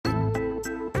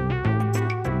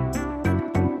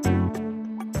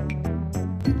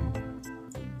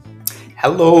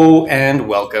Hello and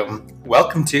welcome.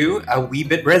 Welcome to a Wee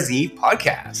Bit Resi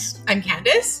podcast. I'm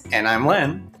Candace. And I'm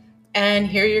Len. And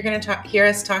here you're going to hear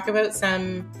us talk about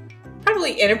some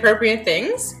probably inappropriate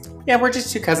things. Yeah, we're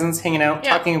just two cousins hanging out,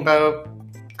 talking about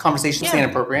conversations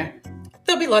inappropriate.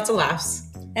 There'll be lots of laughs.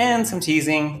 And some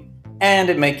teasing. And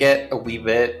it might get a wee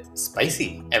bit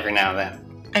spicy every now and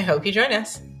then. I hope you join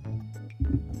us.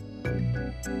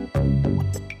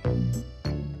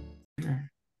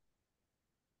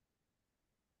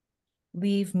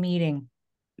 Leave meeting.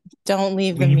 Don't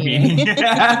leave the meeting.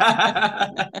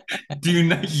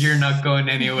 You're not going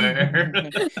anywhere.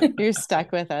 You're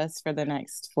stuck with us for the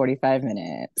next 45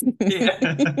 minutes.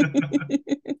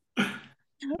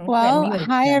 Well,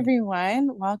 hi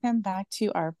everyone. Welcome back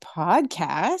to our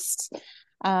podcast.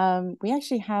 We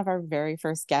actually have our very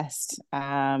first guest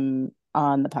on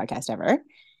the podcast ever.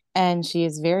 And she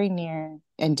is very near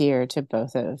and dear to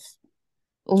both of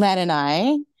Len and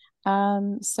I.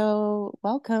 So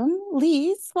welcome,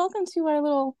 Lise. Welcome to our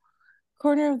little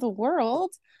corner of the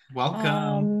world.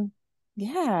 Welcome.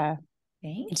 Yeah.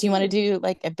 Thanks. Do you want to do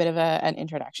like a bit of an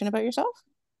introduction about yourself?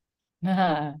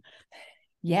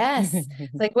 Yes.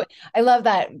 It's like what I love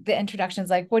that the introduction's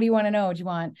like, what do you want to know? Do you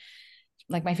want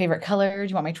like my favorite color? Do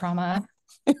you want my trauma?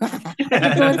 I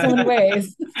can go in so many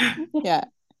ways. Yeah.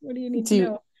 What do you need to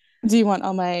know? Do you want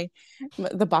all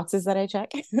the boxes that I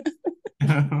check?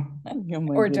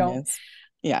 Or don't.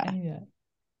 Yeah.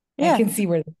 I can see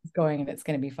where this is going and it's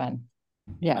going to be fun.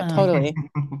 Yeah, totally.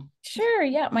 Sure.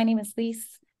 Yeah. My name is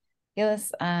Lise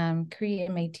Gillis.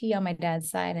 Korean Métis on my dad's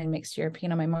side and mixed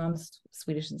European on my mom's,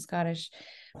 Swedish and Scottish.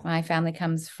 My family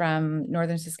comes from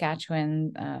northern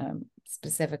Saskatchewan,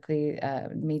 specifically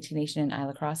Métis Nation in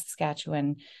Isle Cross,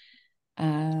 Saskatchewan.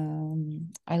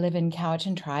 I live in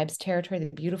Cowichan Tribes territory, the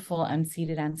beautiful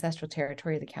unceded ancestral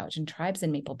territory of the Cowichan Tribes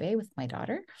in Maple Bay with my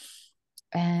daughter.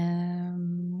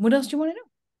 What else do you want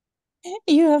to know?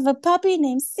 You have a puppy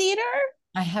named Cedar?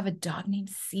 I have a dog named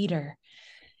Cedar.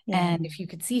 Yeah. And if you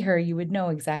could see her, you would know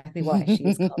exactly why she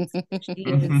is called Cedar. She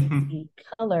is the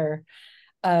color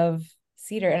of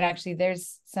cedar. And actually,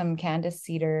 there's some Candace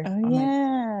cedar on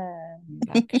my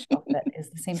back shelf that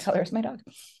is the same color as my dog.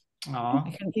 Aww.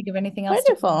 I couldn't think of anything else.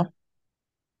 Wonderful.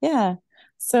 Yeah.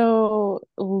 So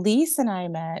Lise and I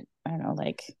met, I don't know,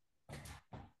 like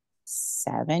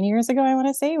 7 years ago, I want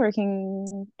to say,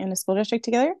 working in a school district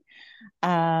together.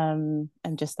 And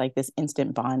just like this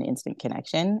instant bond, instant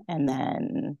connection. And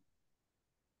then,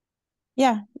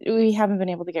 we haven't been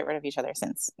able to get rid of each other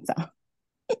since. So,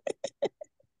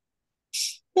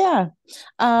 yeah.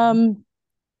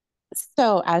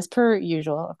 So as per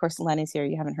usual, of course, Len is here.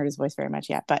 You haven't heard his voice very much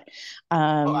yet, but we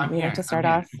like to start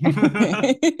off.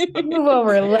 Move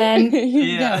over, Len.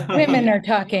 Yeah. Women are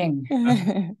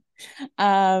talking.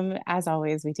 As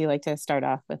always, we do like to start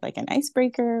off with like an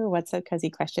icebreaker, what's up cuzzy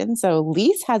question. So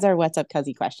Lise has our what's up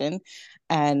cuzzy question,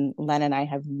 and Len and I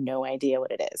have no idea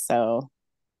what it is. So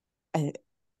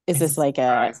is this like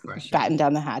a batten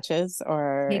down the hatches,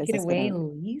 or take it away,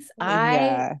 Lise?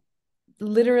 I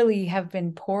literally have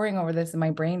been poring over this in my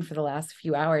brain for the last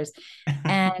few hours,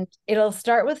 and it'll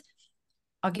start with,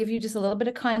 I'll give you just a little bit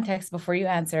of context before you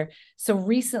answer. So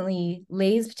recently,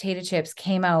 Lay's potato chips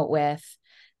came out with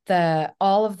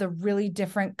all of the really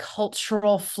different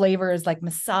cultural flavors like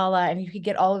masala, and you could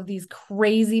get all of these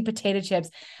crazy potato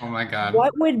chips. Oh my God.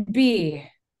 What would be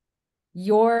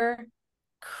your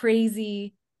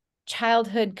crazy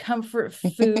childhood comfort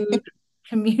food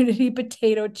community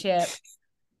potato chip?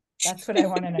 That's what I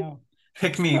want to know.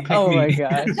 Pick me. My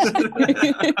gosh.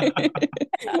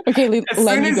 Okay, as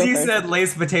soon as you said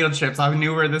Lay's potato chips, I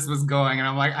knew where this was going, and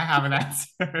I'm like, I have an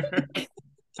answer.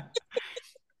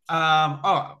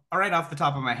 Right off the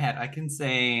top of my head, I can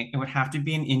say it would have to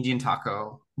be an Indian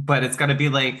taco, but it's got to be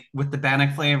like with the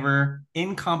bannock flavor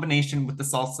in combination with the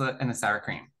salsa and the sour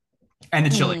cream and the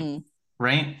chili,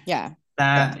 right? Yeah.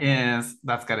 That's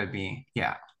got to be,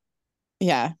 yeah.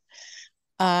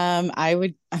 I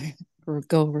would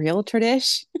go real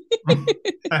tradish.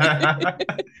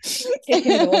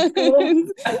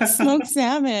 Smoked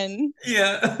salmon.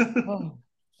 Yeah. Oh,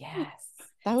 yes.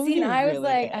 That would be I was really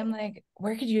like, good. I'm like,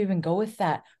 where could you even go with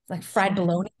that? Like fried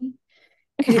bologna?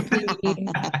 Could it be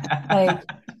like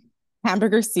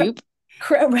hamburger soup?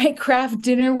 Craft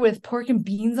dinner with pork and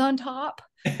beans on top?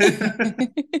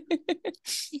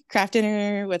 Craft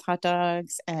dinner with hot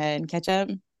dogs and ketchup.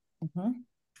 Mm-hmm.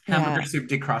 Hamburger soup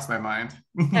did cross my mind.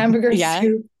 Hamburger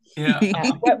soup. Yeah.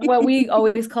 What we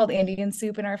always called Indian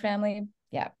soup in our family.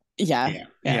 Yeah.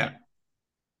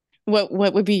 What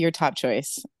would be your top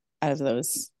choice out of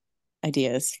those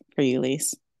ideas for you,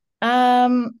 Lise?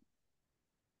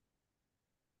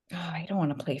 I don't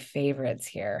want to play favorites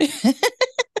here.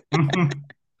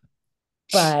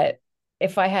 But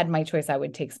if I had my choice, I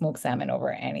would take smoked salmon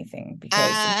over anything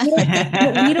because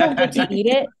we don't get to eat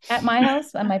it at my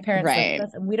house, and my parents live with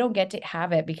us, and we don't get to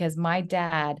have it because my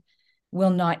dad will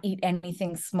not eat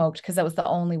anything smoked because that was the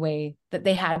only way that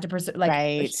they had to preserve. Like,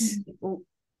 he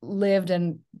lived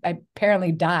and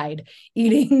apparently died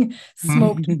eating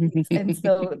smoked meats, and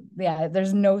so yeah,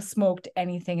 there's no smoked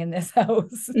anything in this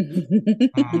house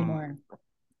anymore.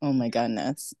 Oh my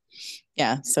goodness.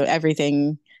 Yeah, so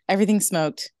everything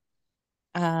smoked.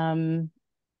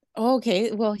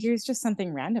 Okay, well, here's just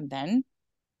something random then.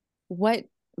 What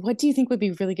do you think would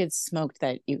be really good smoked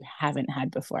that you haven't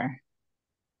had before?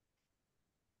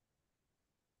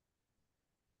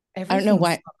 Everything I don't know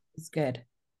why it's good.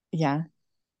 Yeah.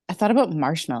 I thought about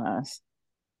marshmallows.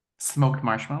 Smoked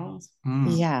marshmallows?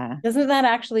 Yeah. Doesn't that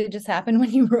actually just happen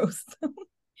when you roast them?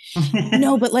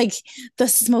 No, but like the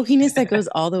smokiness that goes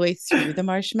all the way through the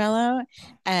marshmallow.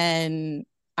 And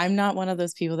I'm not one of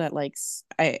those people that likes,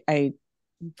 I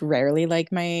rarely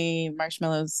like my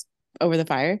marshmallows over the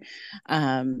fire,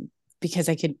 because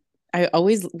I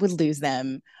always would lose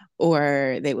them,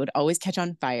 or they would always catch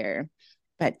on fire.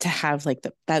 But to have like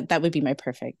that would be my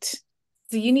perfect.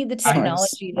 So you need the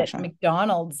technology that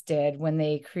McDonald's did when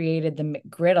they created the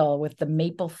McGriddle with the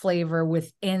maple flavor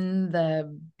within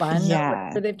the bun.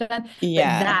 Yeah, they've done.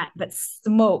 Yeah, but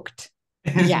smoked.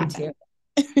 Yeah.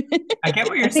 I get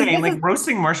what you're saying. Like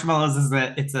roasting marshmallows is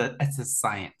it's a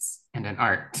science and an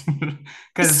art.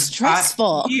 Because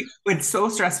stressful. It's so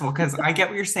stressful because I get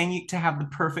what you're saying, to have the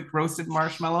perfect roasted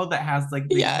marshmallow that has like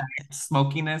the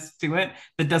smokiness to it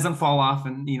that doesn't fall off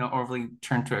and overly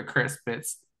turn to a crisp.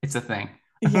 It's a thing.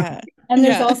 Yeah. And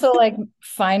there's also like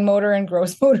fine motor and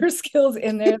gross motor skills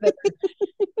in there that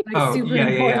are super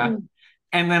important.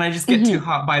 And then I just get too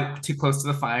close to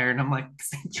the fire, and I'm like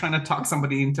trying to talk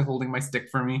somebody into holding my stick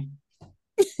for me.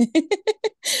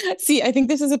 See, I think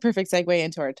this is a perfect segue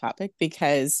into our topic,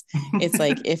 because it's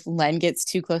like if Len gets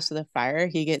too close to the fire,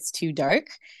 he gets too dark.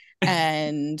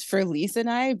 And for Lisa and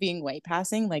I, being white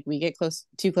passing, like we get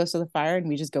too close to the fire and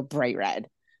we just go bright red.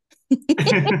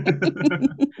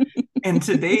 And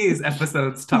today's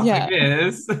episode's topic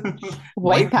is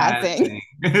white passing.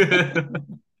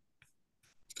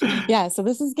 Yeah, so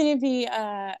this is going to be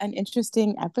an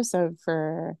interesting episode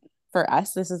for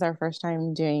us. This is our first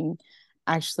time doing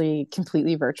actually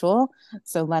completely virtual.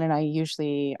 So Len and I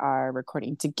usually are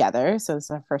recording together. So this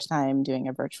is our first time doing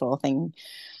a virtual thing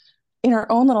in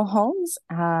our own little homes,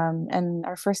 and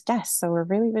our first guest. So we're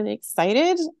really, really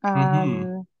excited.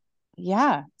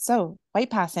 Yeah. So white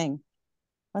passing.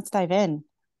 Let's dive in.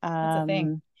 That's a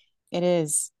thing. It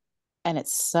is. And it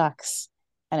sucks.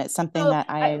 And it's something that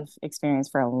I've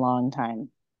experienced for a long time.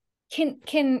 Can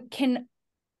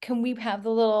we have the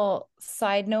little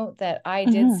side note that I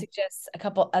did suggest a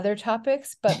couple other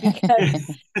topics, but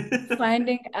because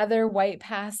finding other white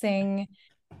passing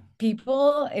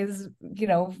people is,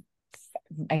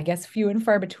 I guess few and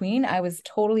far between, I was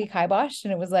totally kiboshed,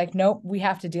 and it was like, nope, we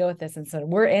have to deal with this. And so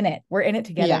we're in it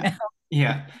together now.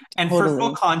 Yeah. And for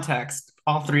full context,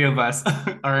 all three of us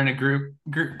are in a group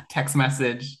text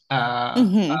message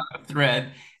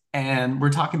thread, and we're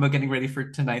talking about getting ready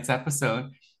for tonight's episode.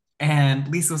 And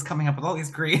Lisa was coming up with all these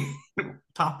great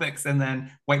topics, and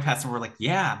then white passing, we're like,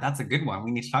 yeah, that's a good one.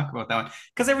 We need to talk about that one,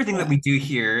 because everything that we do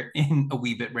here in A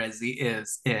Wee Bit Resi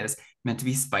is meant to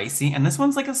be spicy, and this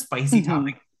one's like a spicy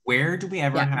topic. Where do we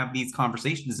ever have these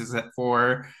conversations? Is it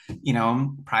for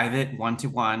private,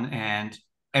 one-to-one, and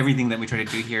everything that we try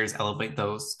to do here is elevate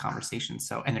those conversations.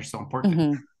 So, and they're so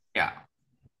important.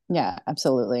 Yeah,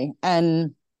 absolutely.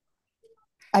 And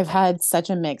I've had such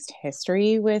a mixed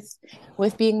history with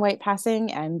being white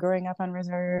passing and growing up on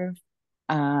reserve,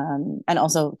 and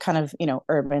also kind of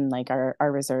urban. Like our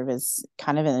reserve is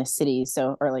kind of in a city,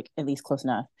 so, or like at least close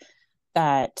enough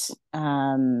that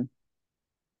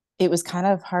it was kind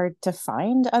of hard to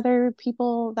find other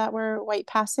people that were white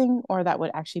passing or that would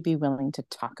actually be willing to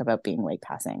talk about being white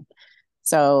passing.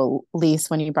 So, Lise,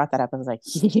 when you brought that up, I was like,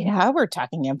 yeah, we're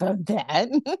talking about that.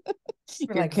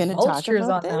 You're like, going to talk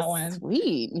about this? That one.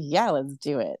 Sweet. Yeah, let's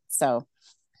do it. So,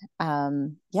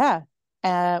 well,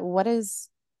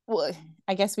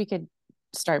 I guess we could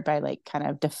start by like kind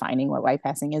of defining what white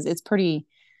passing is. It's pretty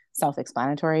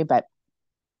self-explanatory, but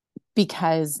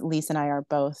because Lise and I are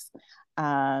both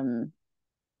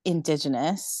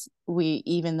Indigenous,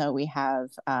 even though we have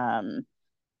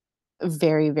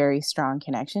very, very strong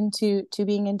connection to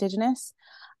being Indigenous,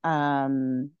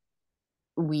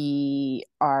 we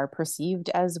are perceived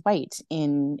as white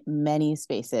in many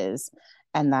spaces,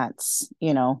 and that's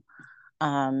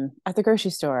at the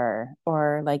grocery store,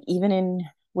 or like even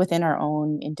within our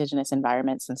own indigenous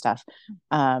environments and stuff,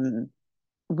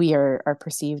 we are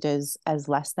perceived as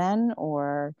less than,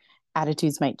 or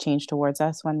attitudes might change towards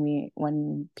us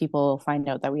when people find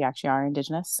out that we actually are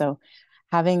indigenous. So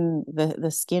having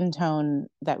the skin tone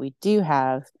that we do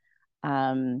have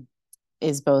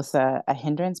is both a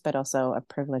hindrance but also a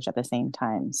privilege at the same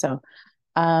time. So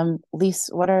Lise,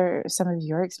 what are some of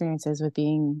your experiences with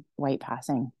being white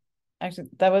passing? Actually,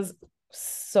 that was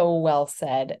so well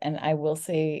said. And I will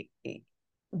say,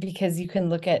 because you can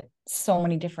look at so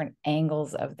many different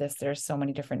angles of this, there's so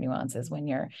many different nuances when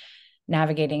you're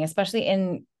navigating, especially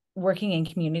in working in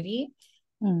community.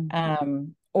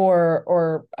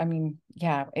 Or I mean,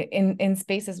 yeah, in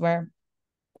spaces where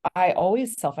I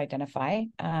always self-identify.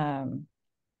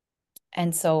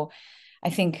 And so I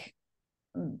think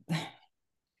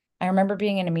I remember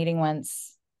being in a meeting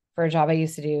once for a job I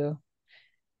used to do,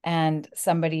 and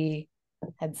somebody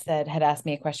had asked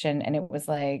me a question, and it was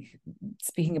like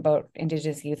speaking about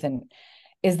Indigenous youth and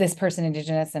is this person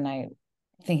Indigenous? And I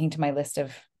thinking to my list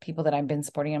of people that I've been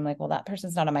supporting, I'm like, well, that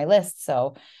person's not on my list.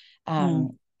 So,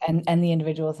 and the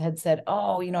individuals had said,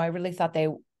 oh, I really thought they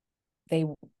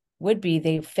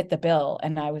fit the bill.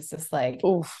 And I was just like,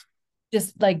 oof,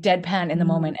 just like deadpan in the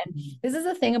moment. And this is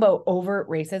the thing about overt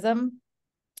racism,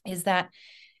 is that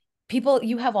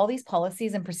you have all these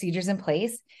policies and procedures in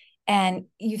place, and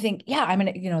you think, yeah, I'm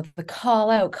gonna, the call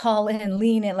out, call in,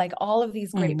 lean in, like all of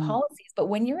these great policies. But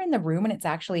when you're in the room and it's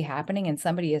actually happening and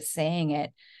somebody is saying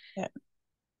it,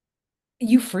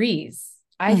 you freeze.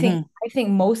 I think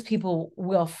most people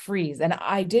will freeze, and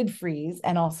I did freeze,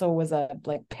 and also was a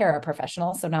like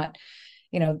paraprofessional. So not,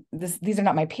 these are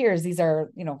not my peers. These are,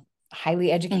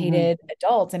 highly educated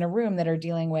adults in a room that are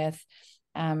dealing with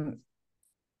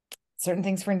certain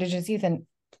things for Indigenous youth.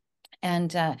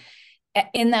 And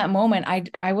in that moment,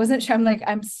 I wasn't sure. I'm like,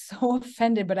 I'm so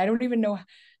offended, but I don't even know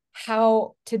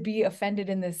how to be offended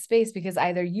in this space, because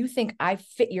either you think I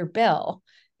fit your bill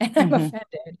and I'm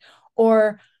offended,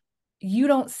 or you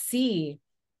don't see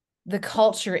the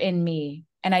culture in me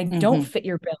and I don't fit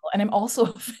your bill and I'm also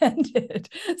offended.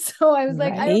 So I was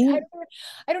like, I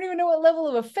don't even know what level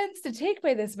of offense to take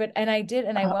by this, and I did.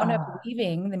 And I wound up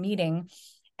leaving the meeting,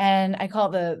 and I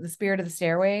call it the spirit of the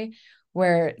stairway,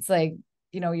 where it's like,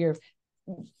 you're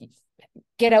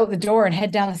get out the door and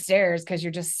head down the stairs because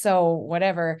you're just so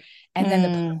whatever. And then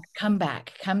the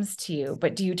comeback comes to you.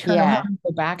 But do you turn around and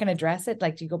go back and address it?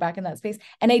 Like, do you go back in that space?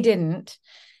 And I didn't.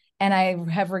 And I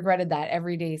have regretted that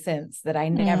every day since, that I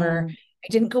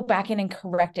didn't go back in and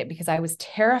correct it, because I was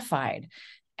terrified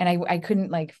and I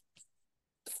couldn't like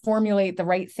formulate the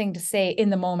right thing to say in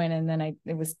the moment. And then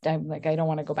I'm like, I don't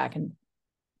want to go back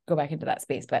into that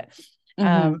space. But,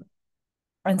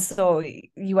 and so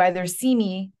you either see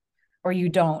me or you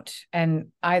don't. And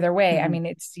either way, I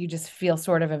mean, you just feel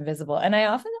sort of invisible. And I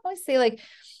often always say, like,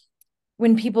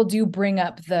 when people do bring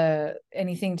up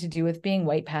anything to do with being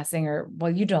white passing, or,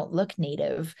 well, you don't look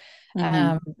native.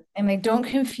 And they don't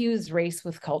confuse race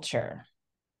with culture.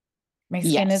 My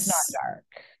skin is not dark.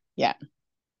 Yeah.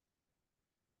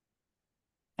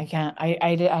 I can't,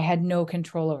 I had no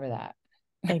control over that.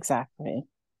 Exactly.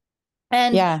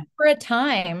 And for a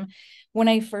time, when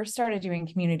I first started doing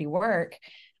community work,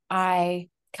 I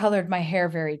colored my hair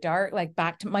very dark, like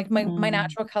back to my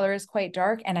natural color is quite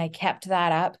dark. And I kept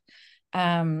that up.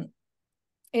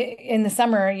 In the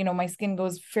summer, my skin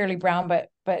goes fairly brown, but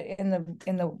in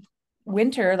the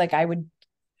winter, like I would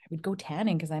go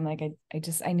tanning, because I'm like,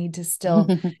 I need to still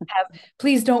have,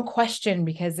 please don't question,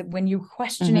 because when you're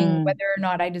questioning whether or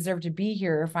not I deserve to be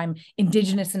here, if I'm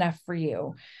Indigenous enough for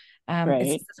you,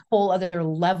 it's this whole other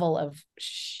level of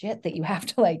shit that you have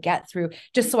to like get through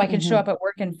just so I can show up at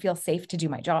work and feel safe to do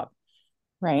my job.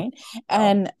 Right.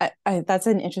 And that's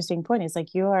an interesting point. It's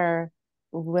like you are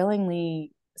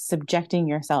willingly subjecting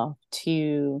yourself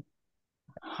to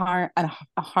a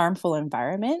harmful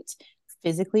environment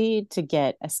physically to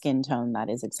get a skin tone that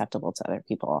is acceptable to other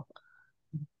people,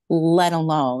 let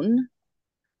alone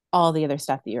all the other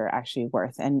stuff that you're actually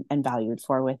worth and valued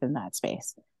for within that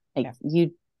space. Like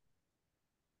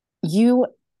you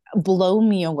blow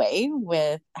me away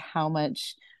with how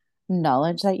much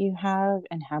knowledge that you have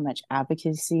and how much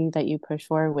advocacy that you push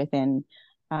for within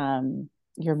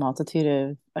your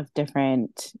multitude of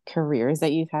different careers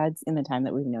that you've had in the time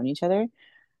that we've known each other.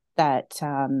 That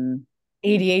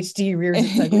ADHD rears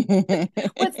its ugly.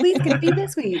 What's Lise gonna be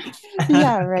this week?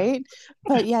 Yeah, right.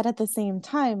 But yet at the same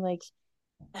time, like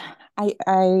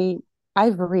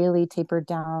I've really tapered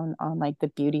down on like the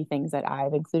beauty things that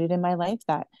I've included in my life,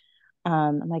 that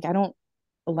I'm like, I don't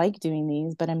like doing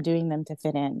these, but I'm doing them to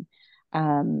fit in.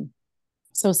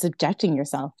 So subjecting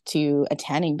yourself to a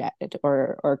tanning bed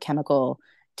or chemical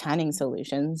tanning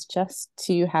solutions just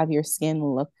to have your skin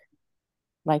look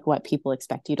like what people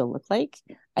expect you to look like,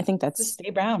 I think that's to stay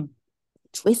brown.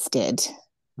 Twisted.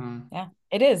 Yeah,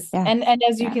 it is. Yeah. And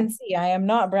as you can see, I am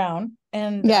not brown,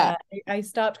 and I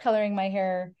stopped coloring my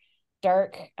hair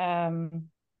dark.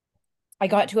 I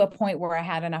got to a point where I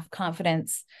had enough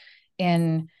confidence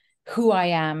in who I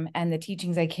am and the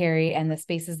teachings I carry and the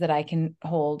spaces that I can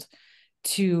hold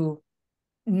to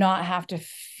not have to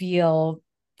feel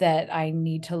that I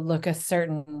need to look a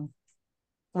certain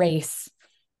race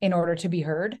in order to be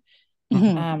heard.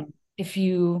 If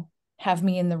you have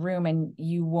me in the room and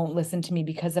you won't listen to me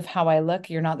because of how I look,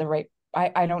 you're not the right,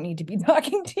 I don't need to be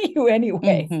talking to you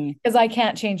anyway, because I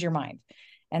can't change your mind.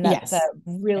 And that's a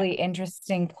really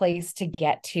interesting place to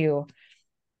get to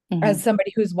as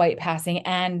somebody who's white passing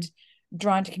and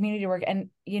drawn to community work. And,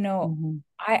 you know,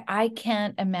 I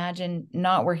can't imagine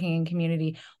not working in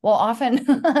community. Well, often,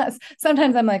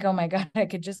 sometimes I'm like, oh my God, I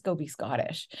could just go be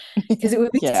Scottish because it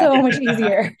would be so much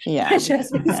easier to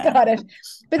just be Scottish.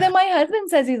 But then my husband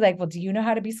says, he's like, well, do you know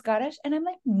how to be Scottish? And I'm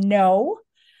like, no,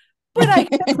 but I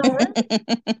can learn,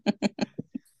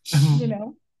 you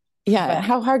know? Yeah. But,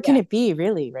 how hard can it be,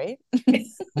 really, right?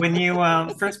 When you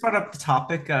first brought up the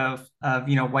topic of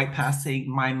you know, white passing,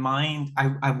 my mind,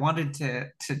 I wanted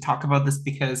to talk about this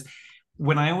because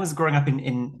when I was growing up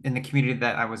in the community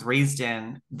that I was raised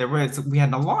in, we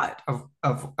had a lot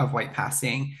of white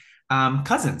passing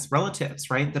cousins, relatives,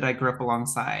 right, that I grew up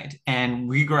alongside, and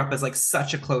we grew up as like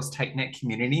such a close, tight-knit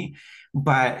community.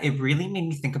 But it really made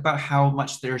me think about how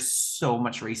much there's so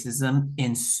much racism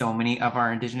in so many of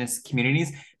our Indigenous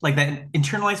communities, like that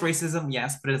internalized racism,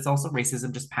 yes, but it's also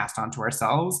racism just passed on to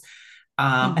ourselves.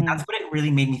 And that's what it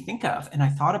really made me think of. And I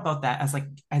thought about that as like,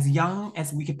 as young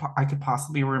as I could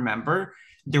possibly remember,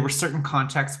 there were certain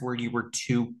contexts where you were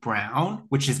too brown,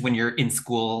 which is when you're in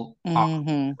school,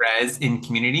 res in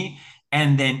community.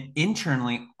 And then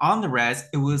internally on the res,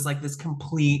 it was like this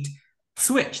complete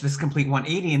switch, this complete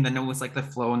 180. And then it was like the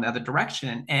flow in the other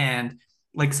direction. And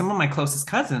like some of my closest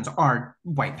cousins are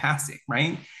white passing,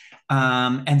 right?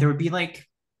 And there would be like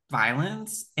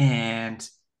violence and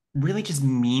really just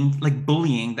mean, like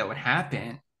bullying that would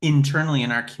happen internally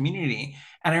in our community.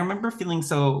 And I remember feeling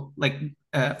so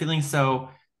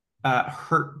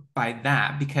hurt by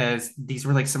that, because these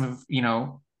were like some of, you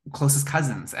know, closest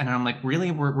cousins. And I'm like,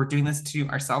 really, we're doing this to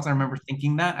ourselves? I remember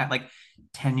thinking that at like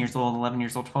 10 years old, 11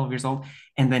 years old, 12 years old.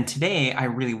 And then today I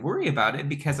really worry about it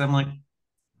because I'm like,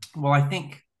 well, I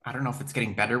don't know if it's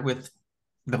getting better with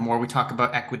the more we talk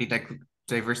about equity,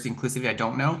 diversity, inclusivity, I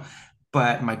don't know.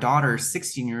 But my daughter is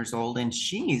 16 years old and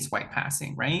she's white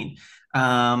passing, right?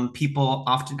 People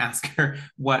often ask her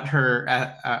what her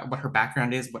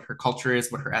background is, what her culture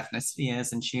is, what her ethnicity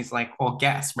is, and she's like, "Well,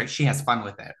 guess, right?" She has fun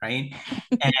with it, right?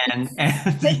 And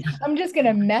I'm just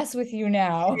gonna mess with you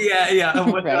now. Yeah.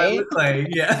 What do I look like?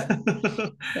 Yeah.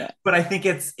 But I think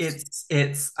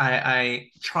I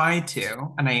try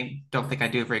to, and I don't think I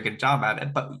do a very good job at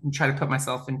it, but try to put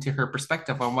myself into her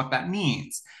perspective on what that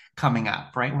means coming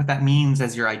up, right? What that means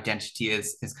as your identity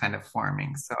is kind of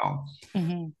forming. So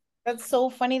that's so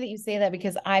funny that you say that,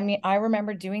 because I mean, I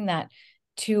remember doing that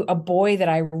to a boy that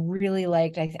I really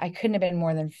liked. I couldn't have been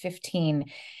more than 15.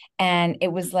 And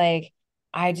it was like,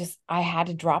 I had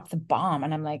to drop the bomb.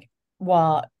 And I'm like,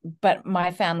 well, but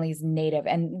my family's Native.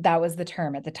 And that was the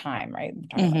term at the time, right?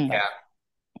 Like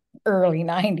early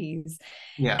 90s.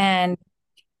 Yeah. And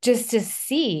just to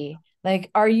see, like,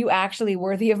 are you actually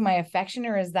worthy of my affection,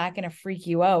 or is that going to freak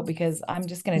you out? Because I'm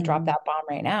just going to drop that bomb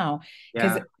right now.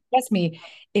 Because trust me,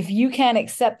 if you can't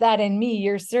accept that in me,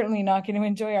 you're certainly not going to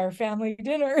enjoy our family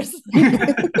dinners.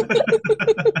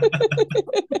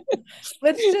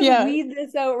 Let's just weed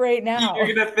this out right now.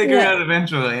 You're gonna figure it out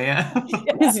eventually,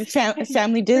 His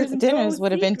family dinners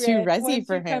would have been too resi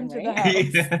for him,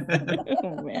 right?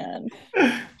 Oh man.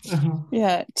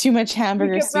 Yeah, too much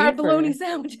hamburger soup. Fried bologna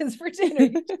sandwiches for dinner.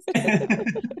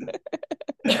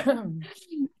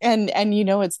 and you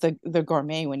know, it's the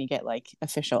gourmet when you get like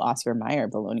official Oscar Mayer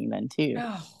bologna then too.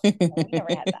 Oh, I never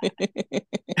had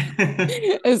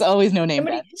that. There's always no name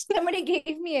brand. Somebody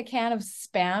gave me a can of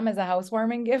Spam as a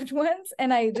housewarming gift once,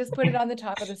 and I just put it on the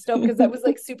top of the stove because that was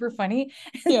like super funny.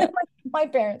 And then my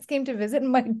parents came to visit,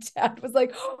 and my dad was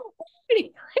like,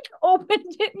 he like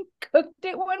opened it and cooked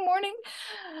it one morning.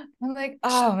 I'm like,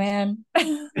 oh man.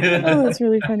 Oh, that's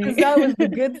really funny. That was the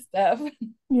good stuff.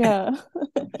 Yeah.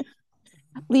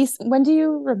 Lise, when do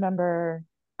you remember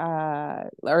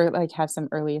or like have some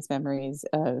earliest memories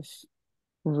of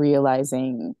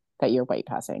realizing that you're white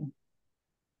passing?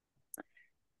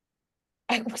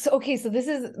 So this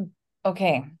is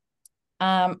Okay.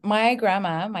 My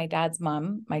grandma, my dad's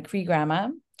mom, my Cree grandma,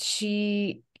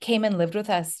 she came and lived with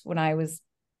us when I was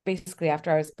basically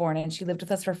after I was born, and she lived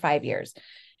with us for 5 years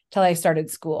till I started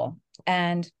school.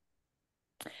 And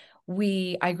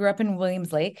I grew up in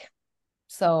Williams Lake,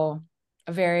 so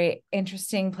a very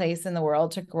interesting place in the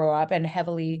world to grow up, and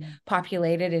heavily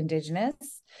populated Indigenous.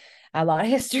 A lot of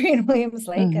history in Williams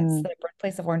Lake. It's the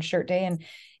birthplace of Orange Shirt Day,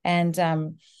 and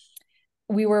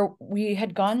we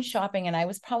had gone shopping, and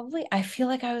I feel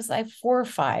like I was like 4 or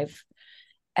 5,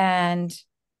 and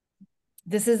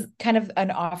this is kind of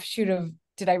an offshoot of,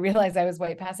 did I realize I was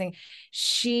white passing?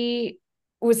 She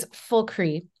was full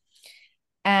Cree,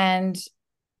 and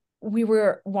we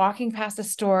were walking past a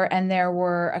store, and there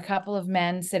were a couple of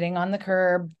men sitting on the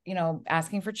curb,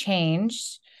 asking for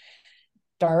change,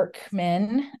 dark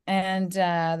men. And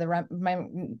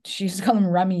she used to call them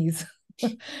rummies,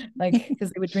 like,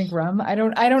 because they would drink rum. I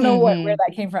don't know where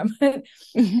that came from.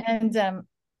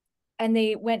 And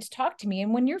they went to talk to me.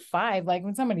 And when you're 5, like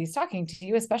when somebody's talking to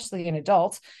you, especially an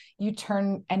adult, you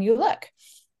turn and you look.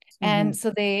 And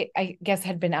so they, I guess,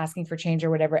 had been asking for change or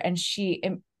whatever. And she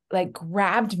like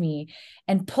grabbed me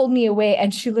and pulled me away.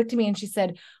 And she looked at me and she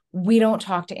said, "We don't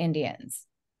talk to Indians."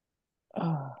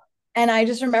 Oh. And I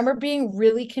just remember being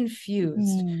really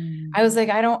confused. I was like,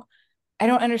 I don't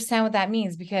understand what that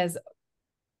means, because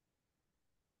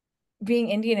being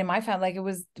Indian in my family,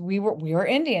 like we were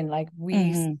Indian, like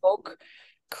we spoke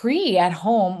Cree at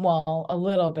home. Well, a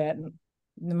little bit.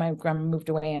 My grandma moved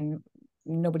away and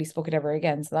nobody spoke it ever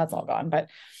again, so that's all gone.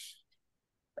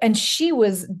 And she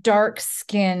was dark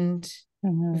skinned,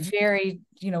 very,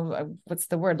 what's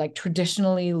the word, like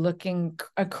traditionally looking,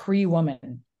 a Cree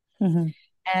woman.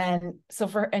 And so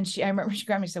I remember she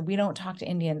grabbed me and said, "We don't talk to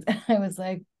Indians." And I was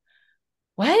like,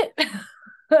 what?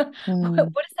 What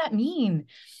does that mean?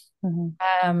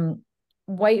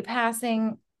 White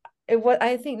passing,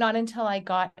 I think not until I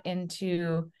got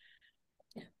into,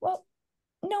 well,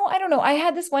 no, I don't know. I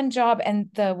had this one job, and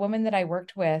the woman that I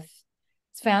worked with,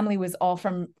 his family was all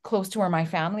from close to where my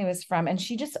family was from. And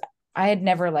I had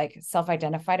never like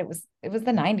self-identified. It was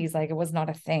the 90s. Like, it was not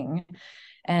a thing.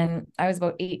 And I was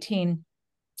about 18,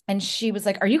 and she was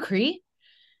like, "Are you Cree?"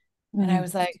 And I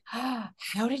was like, "Oh,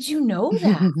 how did you know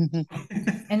that?"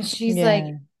 And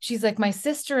she's like, "My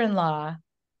sister-in-law,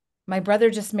 my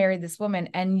brother just married this woman,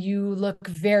 and you look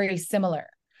very similar."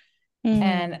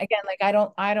 And again, like, I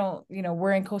don't,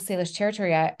 we're in Coast Salish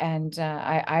territory, and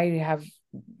I have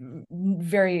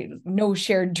no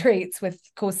shared traits with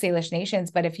Coast Salish nations.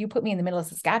 But if you put me in the middle of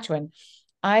Saskatchewan,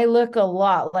 I look a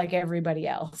lot like everybody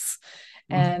else.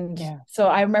 And so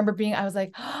I remember I was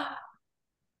like, "Oh,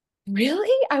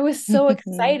 really?" I was so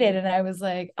excited. And I was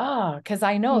like, "Oh," because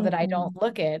I know that I don't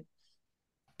look it.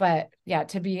 But yeah,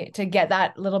 to get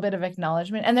that little bit of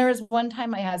acknowledgement. And there was one time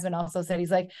my husband also said,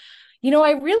 he's like,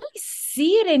 "I really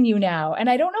see it in you now." And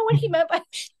I don't know what he meant by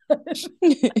I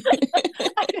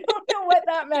don't know what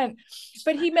that meant,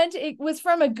 but he meant it was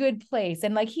from a good place.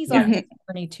 And like, he's on his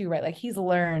journey too, right? Like, he's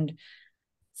learned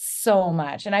so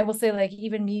much. And I will say, like,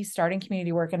 even me starting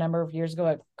community work a number of years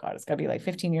ago, God, it's gotta be like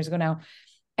 15 years ago now.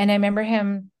 And I remember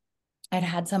I'd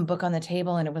had some book on the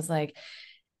table, and it was like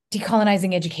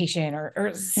decolonizing education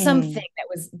or something that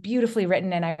was beautifully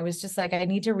written. And I was just like, I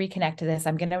need to reconnect to this.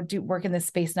 I'm going to do work in this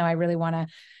space now. I really want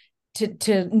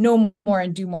to know more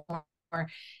and do more.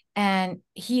 And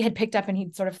he had picked up and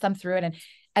he'd sort of thumbed through it. And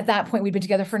at that point, we'd been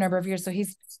together for a number of years. So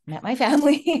he's met my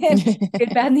family, and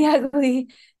good, bad, and the ugly,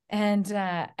 and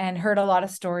heard a lot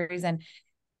of stories.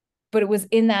 But it was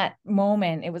in that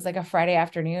moment, it was like a Friday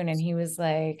afternoon, and he was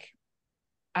like,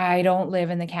 "I don't live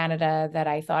in the Canada that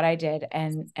I thought I did."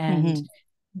 And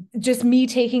just me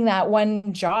taking that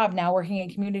one job, now working in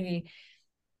community,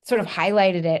 sort of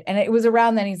highlighted it. And it was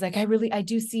around then he's like, I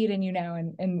do see it in you now."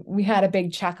 And we had a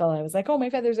big chuckle. I was like, "Oh, my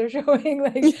feathers are showing."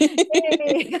 Like,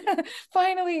 "Hey,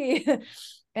 finally."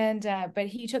 And but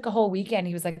he took a whole weekend.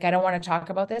 He was like, "I don't want to talk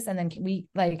about this." And then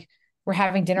we're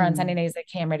having dinner on Sunday nights. Like,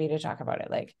 "Hey, I'm ready to talk about it.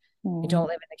 Like, I don't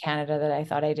live in the Canada that I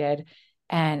thought I did.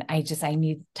 And I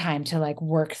need time to like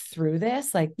work through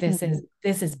this. Like, this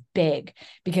is big,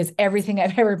 because everything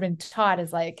I've ever been taught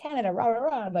is like Canada, rah, rah,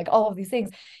 rah, like all of these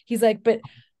things." He's like, "But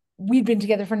we've been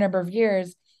together for a number of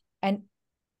years, and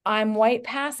I'm white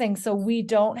passing, so we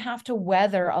don't have to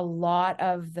weather a lot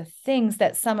of the things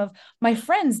that some of my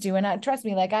friends do." And trust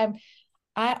me, like, I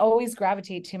always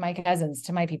gravitate to my cousins,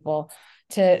 to my people,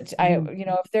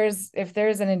 if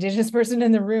there's an Indigenous person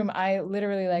in the room, I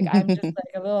literally, like, I'm just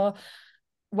like a little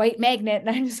white magnet, and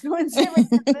I just go and sit right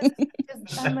there,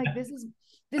 because I'm like, this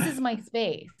is my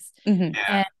space. And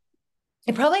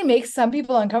It probably makes some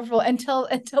people uncomfortable until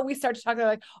we start to talk. They're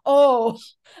like,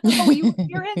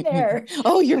 you're in there.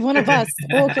 Oh, you're one of us.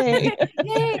 Okay.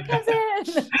 Yay,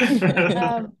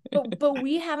 cousin. But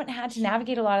we haven't had to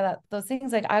navigate a lot of those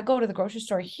things. Like I go to the grocery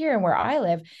store here and where I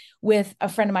live with a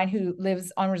friend of mine who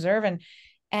lives on reserve,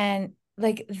 and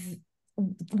like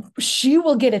she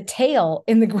will get a tail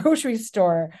in the grocery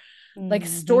store, like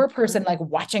store person, like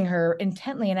watching her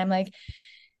intently. And I'm like,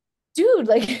 dude,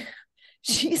 like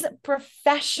she's a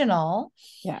professional.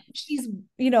 Yeah. She's,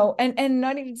 and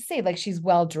not even to say like she's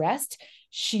well dressed.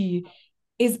 She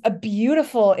is a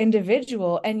beautiful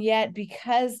individual. And yet,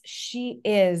 because she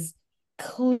is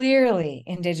clearly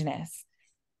Indigenous,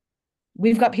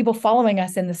 we've got people following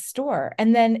us in the store.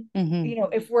 And then,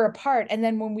 if we're apart, and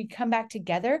then when we come back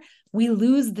together, we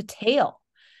lose the tail.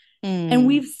 And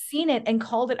we've seen it and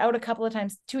called it out a couple of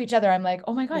times to each other. I'm like,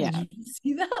 oh my God, did you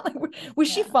see that? Like, was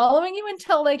she following you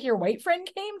until like your white friend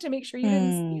came to make sure you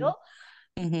didn't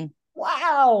steal?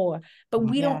 Wow.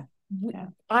 But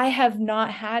I have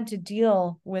not had to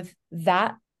deal with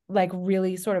that, like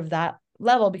really sort of that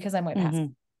level, because I'm white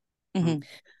passing.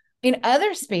 In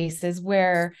other spaces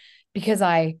where, because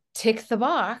I tick the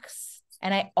box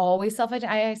and I always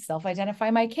self-identify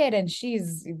my kid, and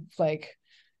she's like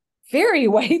very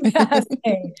white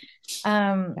passing,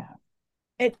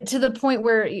 to the point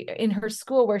where in her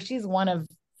school, where she's one of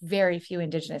very few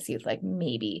Indigenous youth, like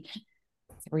maybe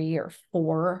 3 or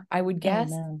 4, I would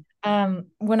guess.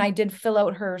 When I did fill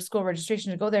out her school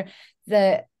registration to go there,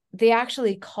 they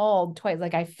actually called twice.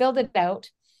 Like I filled it out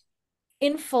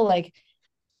in full, like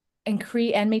in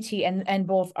Cree and Métis, and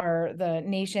both are the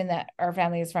nation that our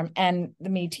family is from, and the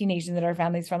Métis nation that our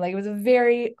family is from. Like it was a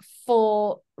very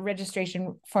full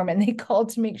registration form, and they called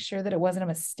to make sure that it wasn't a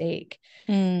mistake.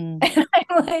 And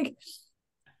I'm like,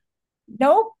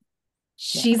 nope,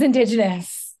 she's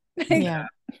Indigenous.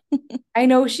 I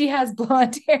know she has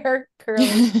blonde hair,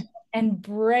 curly, and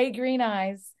bright green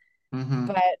eyes,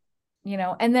 but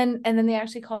and then they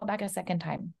actually called back a second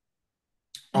time.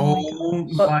 Oh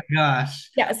my gosh.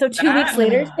 Yeah. So 2 weeks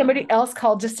later, somebody else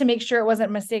called just to make sure it wasn't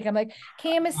a mistake. I'm like,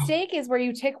 okay, a mistake is where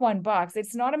you tick one box.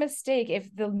 It's not a mistake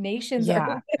if the nations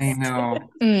are. I know.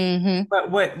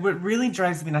 But what really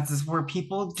drives me nuts is where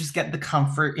people just get the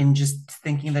comfort in just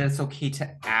thinking that it's okay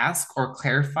to ask or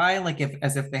clarify, like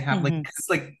as if they have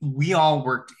like we all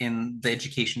worked in the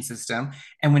education system,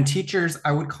 and when teachers,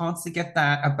 I would constantly get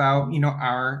that about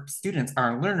our students,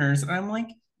 our learners, and I'm like,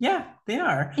 yeah, they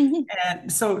are.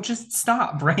 And so just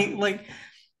stop, right? Like,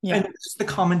 and just the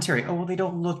commentary, oh, well, they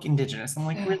don't look Indigenous. I'm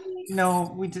like, really?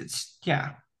 No, we did. Yeah.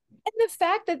 And the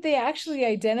fact that they actually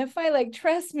identify, like,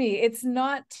 trust me, it's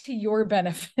not to your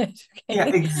benefit. Okay? Yeah,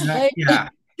 exactly. Like,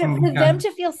 for them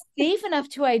to feel safe enough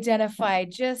to identify,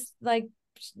 just like,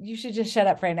 you should just shut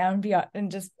up right now and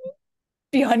just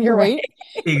be on your way.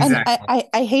 Exactly. And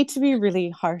I hate to be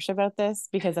really harsh about this,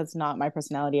 because that's not my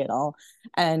personality at all.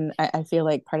 And I feel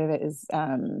like part of it is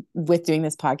with doing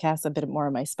this podcast, a bit more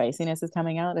of my spiciness is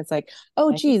coming out. It's like,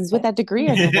 oh geez, with that degree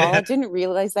on your wall, I didn't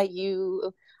realize that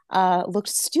you looked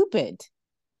stupid.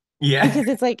 Because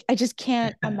it's like, I just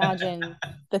can't imagine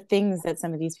the things that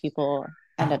some of these people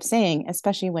end up saying,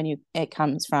 especially when it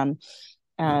comes from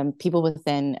people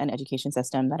within an education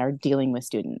system that are dealing with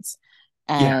students.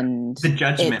 And the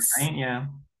judgment, right?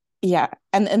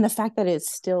 And the fact that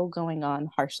it's still going on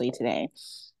harshly today.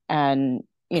 And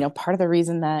part of the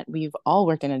reason that we've all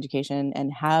worked in education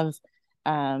and have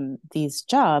these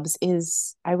jobs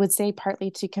is, I would say,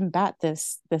 partly to combat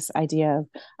this idea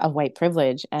of white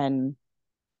privilege and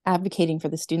advocating for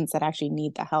the students that actually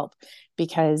need the help,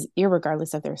 because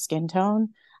irregardless of their skin tone,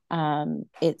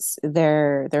 it's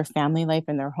their family life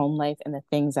and their home life and the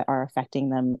things that are affecting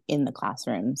them in the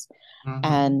classrooms.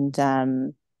 And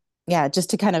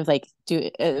just to kind of like do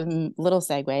a little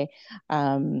segue,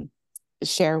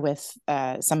 share with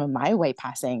some of my white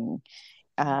passing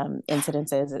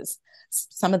incidences is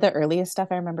some of the earliest stuff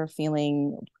I remember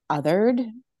feeling othered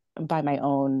by my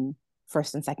own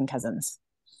first and second cousins.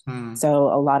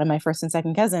 So a lot of my first and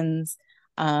second cousins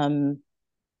are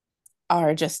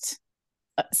just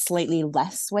slightly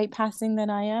less white passing than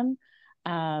I am.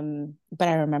 But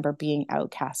I remember being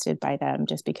outcasted by them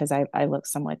just because I look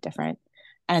somewhat different.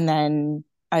 And then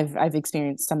I've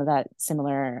experienced some of that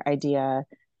similar idea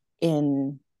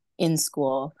in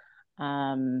school,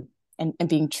 and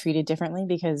being treated differently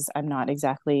because I'm not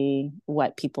exactly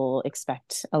what people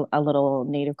expect a little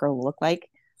Native girl will look like.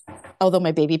 Although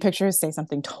my baby pictures say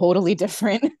something totally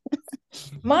different.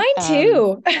 Mine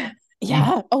too.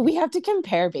 Yeah. Oh, we have to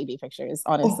compare baby pictures.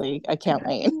 Honestly, I can't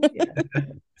wait.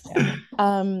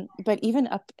 But even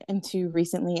up into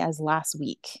recently as last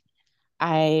week,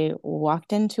 I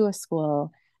walked into a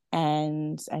school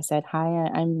and I said, "Hi,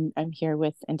 I'm here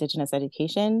with Indigenous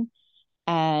Education."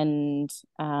 And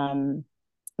the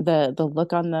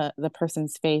look on the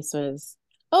person's face was,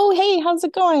 "Oh, hey, how's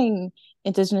it going?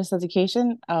 Indigenous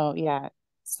Education? Oh, yeah,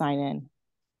 sign in."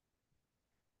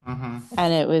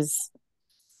 And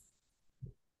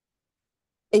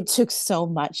it took so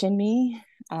much in me,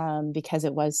 because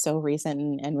it was so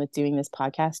recent, and with doing this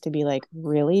podcast, to be like,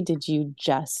 really, did you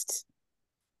just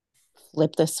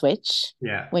flip the switch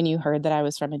when you heard that I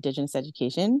was from Indigenous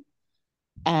Education?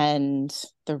 And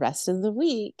the rest of the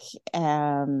week,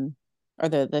 or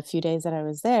the few days that I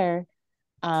was there,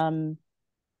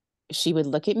 she would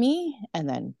look at me and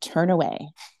then turn away.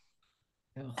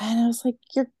 And I was like,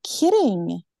 "You're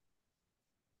kidding."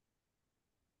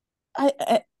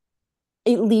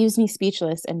 It leaves me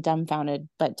speechless and dumbfounded,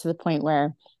 but to the point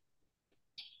where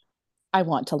I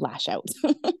want to lash out.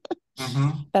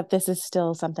 That this is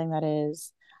still something that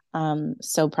is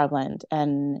so prevalent,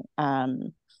 and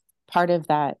part of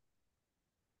that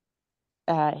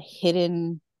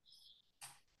hidden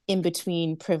in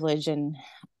between privilege and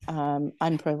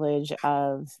unprivilege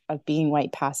of being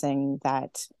white passing,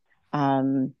 that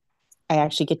I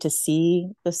actually get to see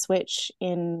the switch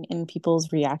in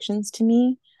people's reactions to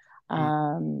me,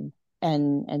 and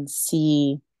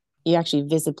see, you actually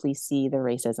visibly see the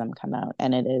racism come out,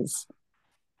 and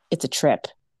it's a trip.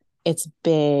 It's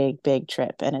big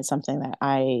trip, and it's something that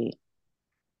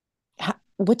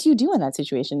what do you do in that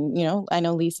situation? I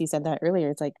know Lisi said that earlier.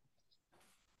 It's like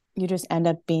you just end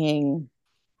up being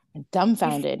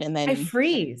dumbfounded, and then I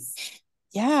freeze.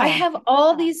 Yeah. I have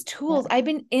all these tools. I've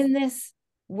been in this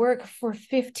work for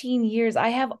 15 years. I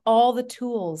have all the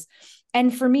tools.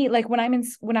 And for me, like when I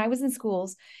was in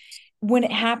schools, if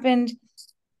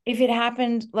it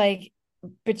happened like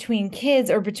between kids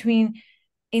or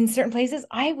in certain places,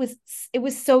 it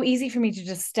was so easy for me to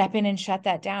just step in and shut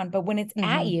that down. But when it's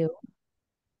at you,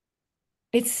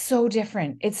 it's so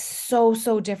different. It's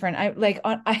so different.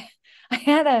 I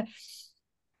had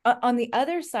on the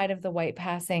other side of the white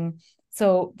passing.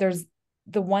 So there's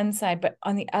the one side, but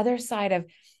on the other side of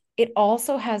it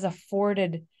also has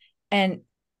afforded, and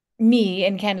me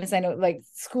and Candace, I know like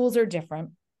schools are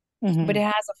different, but it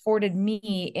has afforded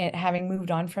me, having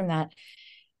moved on from that,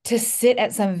 to sit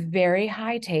at some very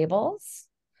high tables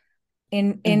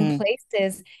in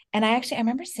places. And I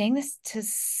remember saying this to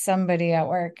somebody at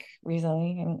work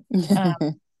recently,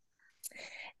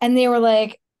 and they were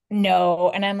like, "No."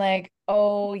 And I'm like,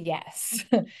 "Oh yes."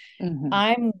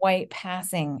 I'm white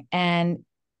passing, and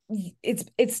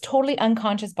it's totally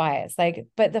unconscious bias.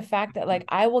 But the fact that like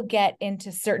I will get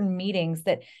into certain meetings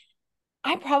that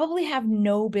I probably have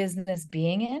no business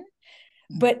being in,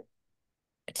 but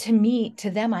to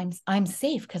them, I'm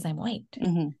safe because I'm white.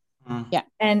 Yeah.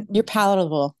 And you're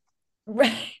palatable.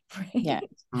 Right. Yeah.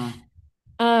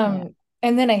 And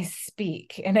then I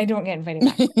speak and I don't get invited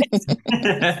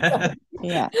back.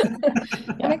 Yeah.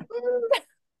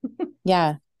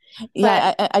 Yeah.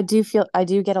 Yeah. I do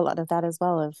get a lot of that as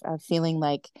well, of feeling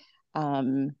like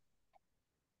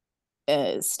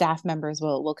staff members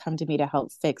will come to me to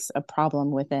help fix a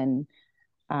problem within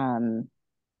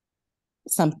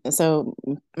so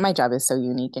my job is so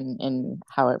unique in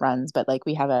how it runs, but like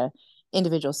we have a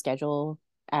individual schedule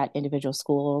at individual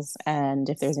schools, and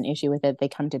if there's an issue with it, they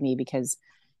come to me because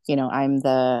I'm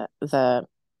the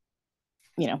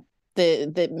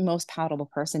most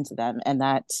palatable person to them, and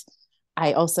that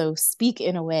I also speak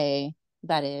in a way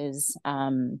that is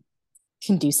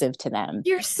conducive to them.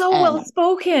 You're so well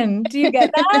spoken. Do you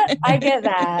get that? I get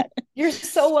that. You're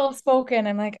so well spoken.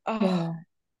 I'm like, oh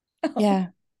yeah.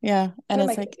 And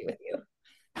it's like,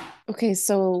 okay,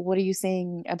 so what are you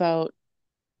saying about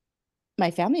my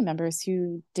family members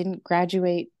who didn't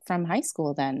graduate from high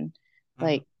school then?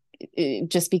 Like,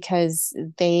 just because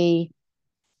they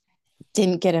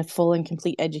didn't get a full and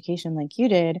complete education like you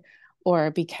did,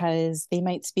 or because they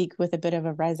might speak with a bit of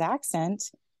a res accent,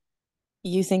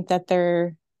 you think that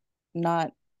they're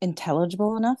not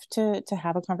intelligible enough to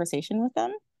have a conversation with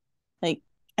them? Like,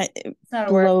 it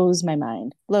blows my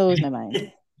mind.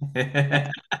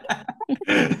 Yeah.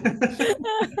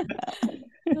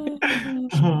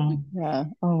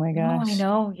 Oh my gosh. I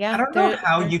know. Yeah. I don't know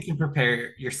how you can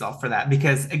prepare yourself for that,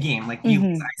 because again, like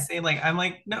you, I say, like, I'm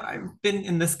like, no, I've been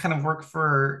in this kind of work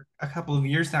for a couple of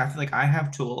years now. I feel like I have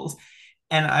tools,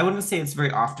 and I wouldn't say it's very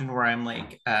often where I'm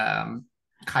like,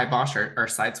 kibosh or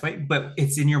sideswipe, but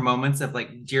it's in your moments of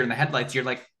like deer in the headlights. You're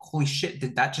like, holy shit,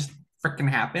 did that just freaking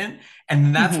happen?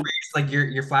 And that's where it's like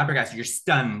you're flabbergasted, you're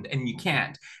stunned, and you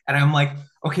can't. And I'm like,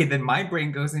 okay, then my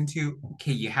brain goes into,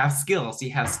 okay, you have skills,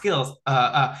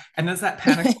 and there's that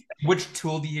panic which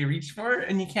tool do you reach for?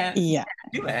 And you can't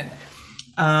do it.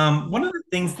 One of the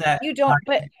things that you don't,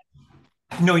 but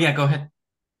no, yeah, go ahead.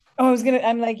 Oh,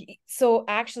 I'm like, so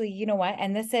actually, you know what?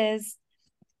 And this is,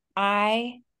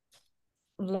 I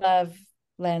love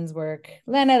Len's work.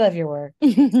 Len, I love your work.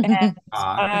 And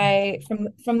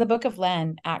from the book of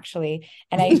Len, actually,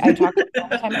 and I talk about all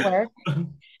the time at work,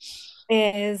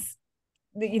 is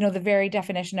the very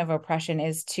definition of oppression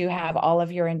is to have all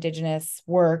of your Indigenous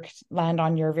work land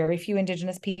on your very few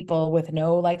Indigenous people with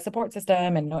no like support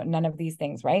system and none of these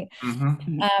things, right?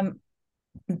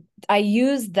 I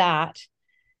use that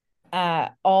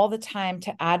all the time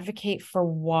to advocate for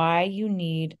why you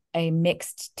need a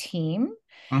mixed team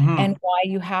and why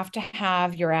you have to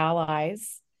have your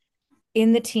allies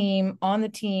in the team, on the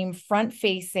team, front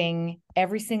facing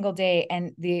every single day.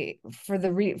 And for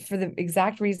the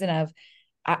exact reason of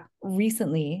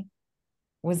recently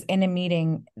was in a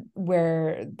meeting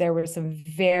where there were some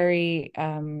very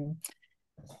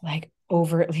like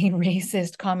overtly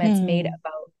racist comments made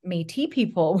about Métis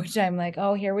people, which I'm like,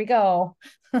 oh, here we go.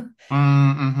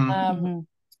 And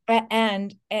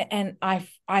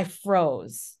I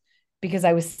froze because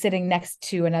I was sitting next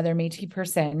to another Métis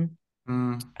person,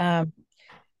 and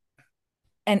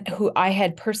who I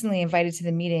had personally invited to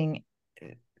the meeting,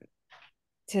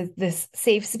 to this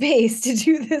safe space to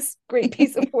do this great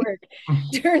piece of work.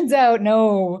 Turns out,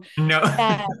 no,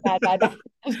 bad.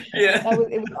 Yeah,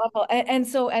 it was awful. And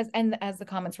so as the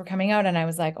comments were coming out, and I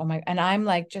was like, oh my, and I'm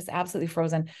like just absolutely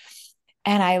frozen.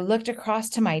 And I looked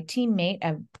across to my teammate,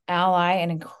 an ally,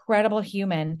 an incredible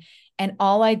human, and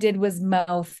all I did was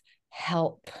mouth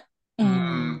help.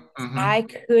 I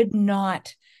could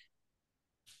not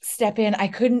step in. I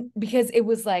couldn't, because it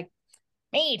was like,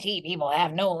 Métis people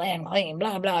have no land claim,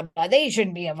 blah, blah, blah. They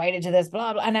shouldn't be invited to this,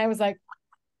 blah, blah. And I was like,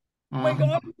 oh my God,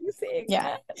 what are you saying?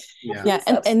 Yeah.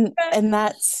 And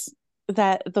that's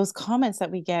those comments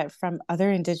that we get from other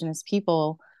Indigenous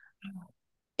people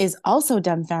is also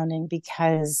dumbfounding,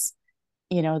 because,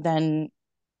 then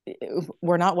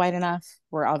we're not white enough.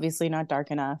 We're obviously not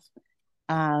dark enough.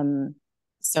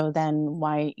 So then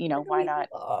why not?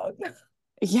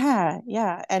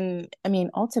 Yeah. And I mean,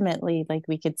 ultimately, like,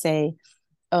 we could say,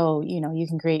 oh, you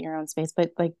can create your own space,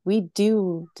 but like, we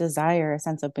do desire a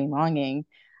sense of belonging.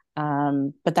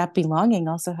 But that belonging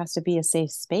also has to be a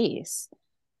safe space.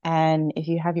 And if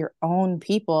you have your own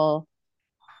people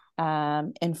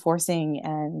enforcing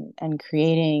and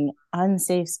creating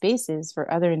unsafe spaces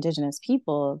for other Indigenous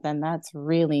people, then that's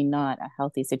really not a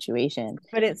healthy situation.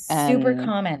 But it's super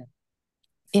common.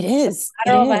 It is.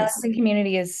 Lateral violence in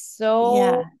community is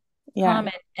so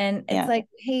common. And it's like,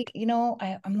 hey,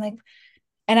 I'm like,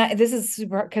 and this is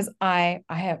super, because I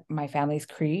have, my family's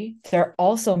Cree. They're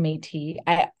also Métis.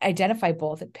 I identify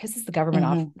both. It pisses the government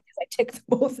off because I tick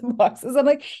both the boxes. I'm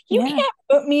like, you can't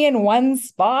put me in one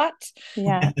spot.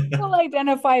 We'll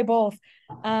identify both.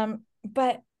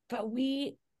 But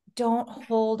we don't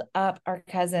hold up our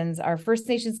cousins, our First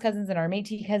Nations cousins and our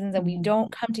Métis cousins, and we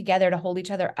don't come together to hold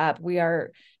each other up. We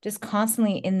are just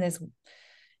constantly in this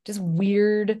just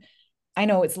weird, I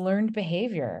know it's learned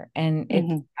behavior,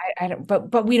 and I don't,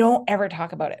 but we don't ever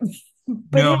talk about it.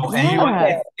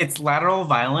 It's lateral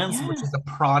violence, which is a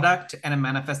product and a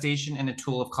manifestation and a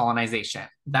tool of colonization.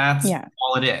 That's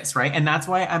all it is, right? And that's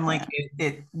why I'm like,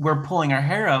 we're pulling our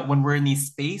hair out when we're in these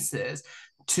spaces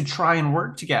to try and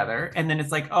work together. And then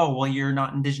it's like, oh, well, you're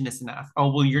not Indigenous enough.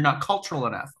 Oh, well, you're not cultural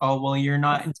enough. Oh, well, you're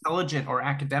not intelligent or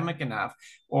academic enough.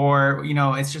 Or,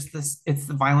 it's just it's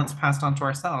the violence passed on to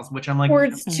ourselves, which I'm like, or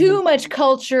it's too much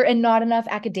culture and not enough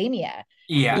academia.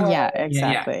 Yeah,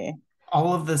 exactly. Yeah.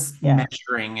 All of this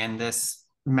measuring and this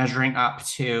measuring up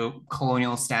to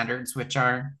colonial standards, which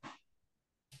are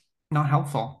not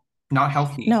helpful, not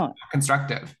healthy, not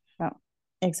constructive. No,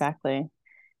 exactly.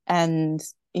 And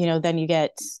then you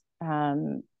get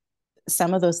some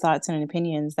of those thoughts and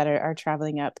opinions that are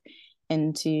traveling up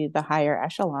into the higher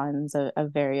echelons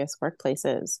of various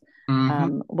workplaces,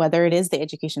 whether it is the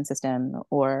education system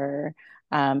or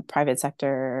private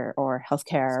sector or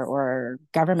healthcare or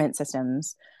government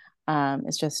systems.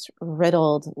 It's just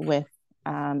riddled with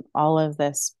all of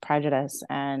this prejudice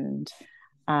and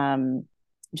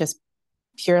just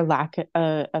pure lack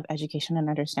of education and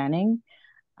understanding.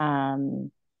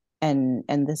 And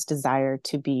this desire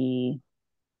to be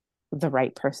the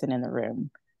right person in the room,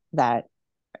 that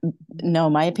no,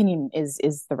 my opinion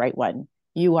is the right one.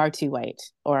 You are too white.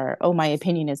 Or, oh, my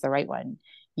opinion is the right one.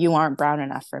 You aren't brown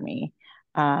enough for me.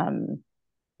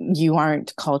 You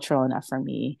aren't cultural enough for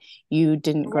me. You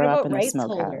didn't grow up in the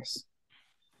smokehouse.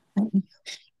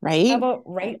 right? How about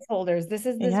rights holders? This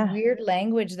is this weird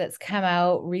language that's come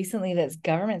out recently that's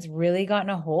government's really gotten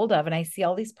a hold of. And I see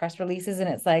all these press releases and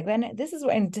it's like, then this is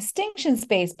in distinction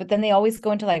space, but then they always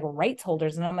go into like rights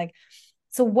holders. And I'm like,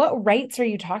 so what rights are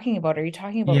you talking about? Are you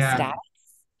talking about status?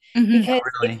 Because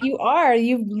if you are,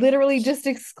 you've literally just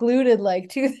excluded like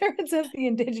 2/3 of the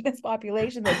indigenous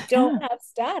population that don't have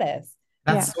status.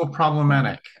 That's so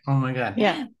problematic. Oh my God.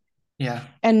 Yeah.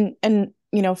 And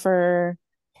you know, for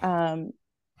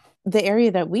the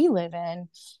area that we live in,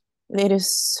 it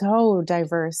is so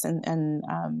diverse and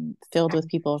filled with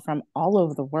people from all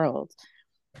over the world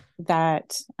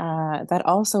that that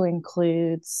also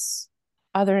includes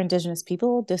other Indigenous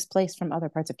people displaced from other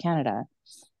parts of Canada.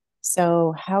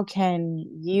 So how can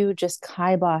you just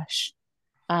kibosh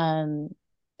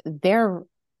their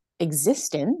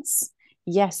existence?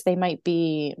 Yes, they might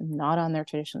be not on their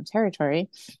traditional territory,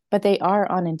 but they are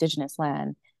on Indigenous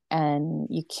land. And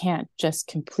you can't just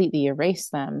completely erase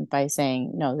them by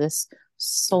saying, no, this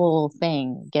sole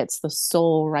thing gets the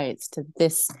sole rights to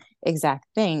this exact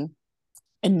thing,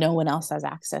 and no one else has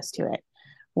access to it.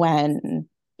 When,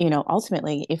 you know,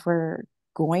 ultimately, if we're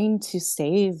going to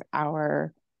save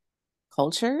our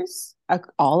cultures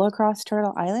all across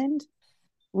Turtle Island,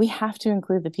 we have to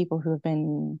include the people who have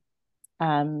been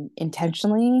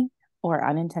intentionally or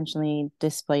unintentionally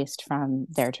displaced from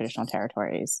their traditional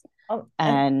territories.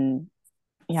 And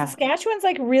Saskatchewan's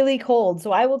like really cold,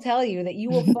 so I will tell you that you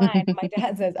will find, my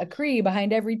dad says, a Cree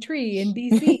behind every tree in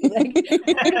BC. Like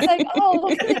you're just like, oh,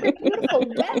 look at the beautiful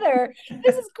weather.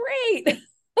 This is great.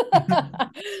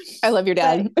 I love your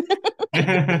dad.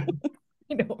 I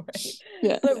know, right?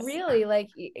 Yeah. But really, like,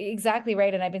 exactly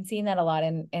right. And I've been seeing that a lot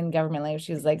in government language.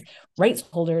 She's like rights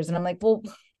holders, and I'm like, well,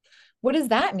 what does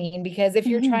that mean? Because if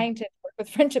you're trying to work with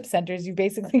friendship centers, you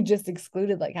basically just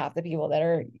excluded like half the people that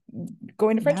are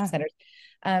going to friendship centers.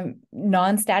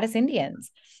 Non-status Indians.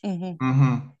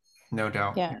 No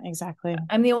doubt. Yeah, exactly.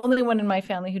 I'm the only one in my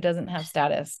family who doesn't have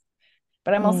status,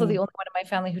 but I'm also the only one in my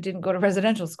family who didn't go to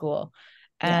residential school.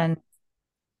 And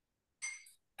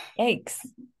yikes.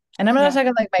 And I'm not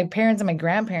talking like my parents and my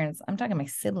grandparents. I'm talking my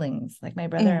siblings, like my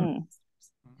brother. And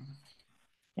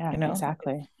yeah, you know?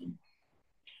 Exactly.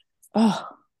 Oh,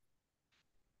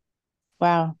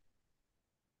 wow.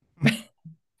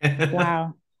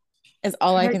 Wow. Is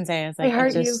all I can say. Is like, I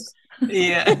just,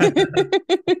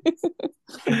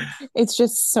 it's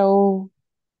just so,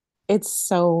 it's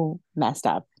so messed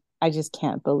up. I just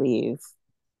can't believe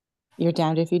you're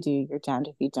damned if you do, you're damned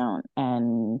if you don't.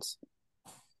 And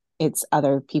it's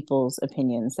other people's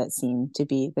opinions that seem to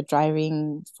be the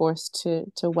driving force to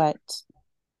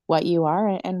what you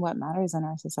are and what matters in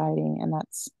our society. And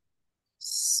that's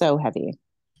so heavy.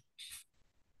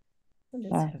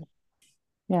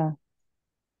 Yeah.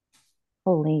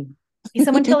 Holy.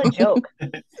 Someone tell a joke.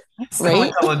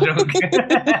 Someone tell a joke.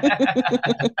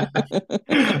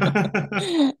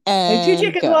 Like two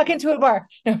chickens walk into a bar.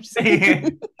 No, I'm just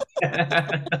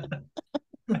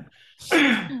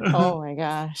oh my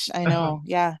gosh. I know.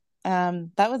 Yeah.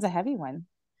 That was a heavy one.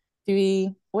 Do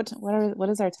we what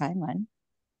is our timeline?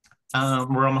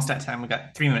 We're almost at time. We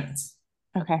got 3 minutes.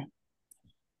 Okay.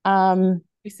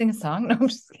 We sing a song? No, I'm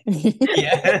just kidding.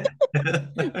 Yeah.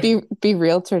 be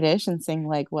real tradition, sing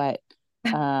like what?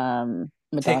 Madonna?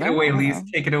 Take it away, Lise.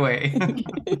 Take it away.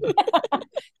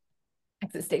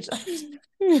 Exit stage left.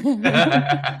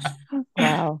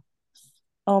 Wow.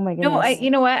 Oh my goodness. No,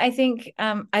 you know what? I think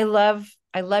I love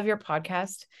your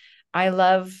podcast. I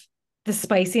love the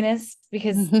spiciness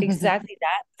because exactly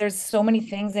that. There's so many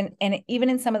things, and even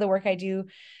in some of the work I do,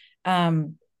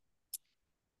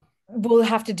 we'll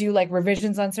have to do like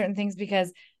revisions on certain things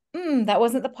because that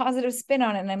wasn't the positive spin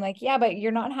on it. And I'm like, yeah, but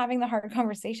you're not having the hard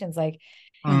conversations. Like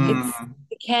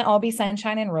it can't all be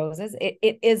sunshine and roses.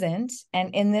 It isn't.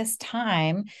 And in this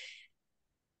time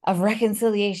of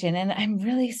reconciliation, and I'm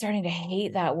really starting to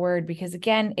hate that word because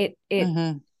again,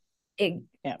 it's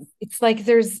like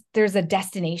there's a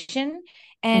destination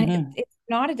and it's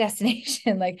not a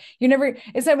destination. Like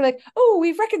it's never like, oh,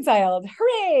 we've reconciled,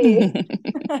 hooray.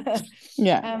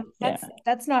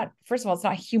 That's not, first of all, it's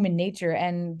not human nature.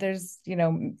 And there's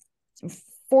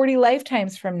 40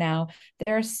 lifetimes from now,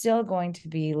 there are still going to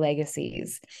be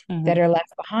legacies that are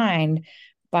left behind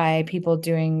by people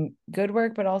doing good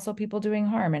work, but also people doing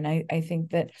harm. And I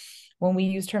think that when we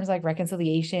use terms like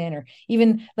reconciliation or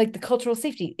even like the cultural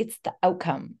safety, it's the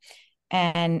outcome.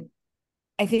 And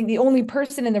I think the only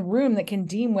person in the room that can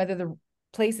deem whether the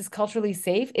place is culturally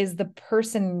safe is the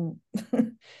person.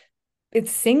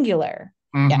 It's singular.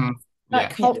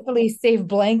 Not culturally safe,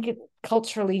 blanket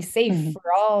culturally safe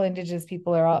for all Indigenous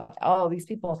people or all these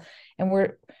people. And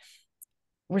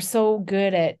we're so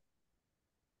good at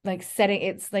like setting,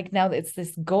 it's like now it's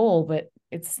this goal, but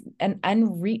it's an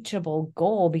unreachable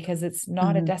goal because it's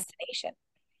not a destination.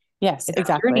 Yes, it's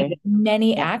exactly. A journey with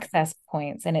many access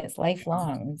points, and it's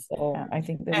lifelong. So I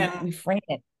think that we frame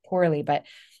it poorly, but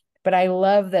I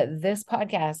love that this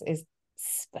podcast is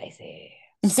spicy.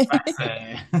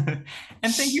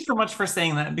 And thank you so much for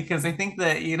saying that, because I think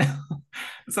that, you know,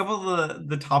 some of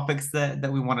the topics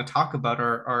that we want to talk about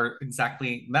are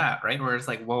exactly that, right? Where it's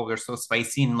like, whoa, they're so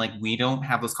spicy, and like we don't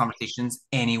have those conversations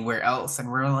anywhere else. And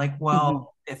we're like,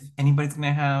 well, if anybody's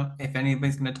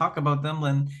gonna talk about them,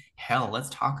 then hell, let's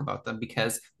talk about them,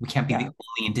 because we can't be the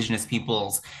only Indigenous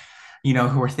peoples, you know,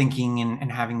 who are thinking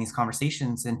and having these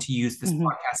conversations, and to use this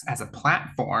podcast as a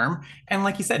platform. And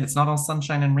like you said, it's not all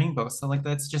sunshine and rainbows. So like,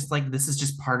 that's just like, this is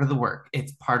just part of the work.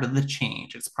 It's part of the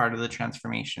change. It's part of the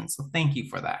transformation. So thank you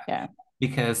for that. Yeah.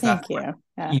 Because that's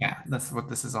that's what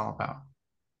this is all about.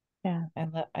 Yeah.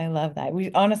 I love that.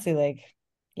 We honestly, like,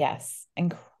 yes,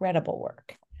 incredible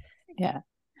work. Yeah.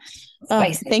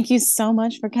 Thank you so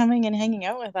much for coming and hanging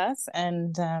out with us,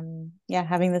 and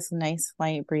having this nice,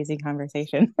 light, breezy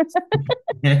conversation.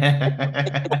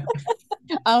 And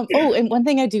one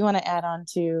thing I do want to add on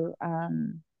to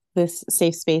this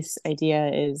safe space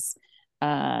idea is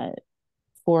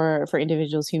for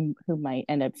individuals who might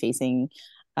end up facing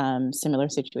similar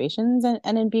situations,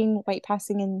 and in being white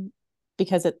passing in,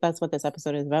 because that's what this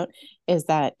episode is about, is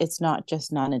that it's not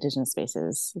just non-Indigenous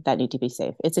spaces that need to be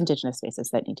safe. It's Indigenous spaces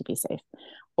that need to be safe.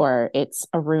 Or it's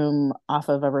a room off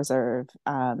of a reserve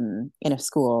in a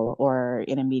school, or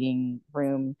in a meeting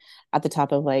room at the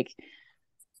top of like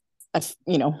a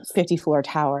 50-floor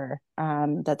tower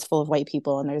that's full of white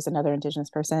people, and there's another Indigenous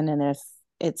person. And if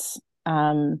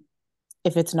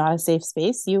it's not a safe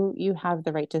space, you have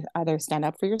the right to either stand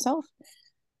up for yourself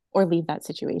or leave that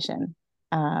situation.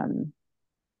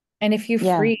 And if you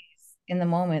freeze in the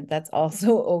moment, that's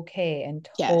also okay and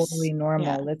totally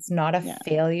normal. It's not a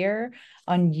failure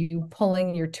on you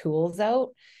pulling your tools out.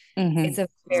 It's a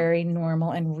very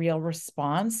normal and real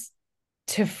response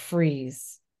to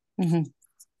freeze.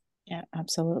 Yeah,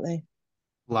 absolutely.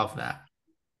 Love that.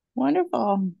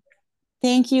 Wonderful.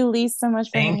 Thank you, Lise, so much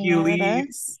for hanging out with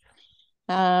us.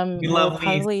 We love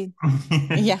Lise.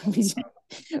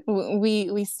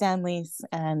 We stand Lise,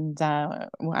 and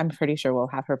I'm pretty sure we'll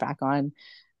have her back on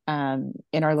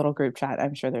in our little group chat.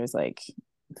 I'm sure there's like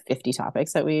 50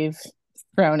 topics that we've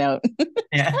thrown out.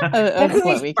 Of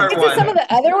what we can do. Some of the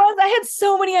other ones, I had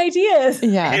so many ideas.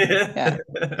 Yeah.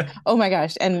 Oh my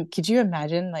gosh. And could you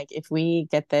imagine, like, if we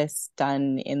get this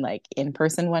done in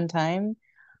person one time,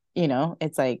 you know,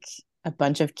 it's like a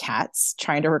bunch of cats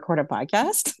trying to record a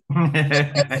podcast.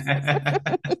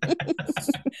 100%.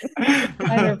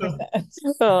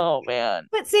 Oh man.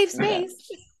 But safe space.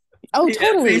 Oh,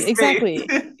 totally. Exactly.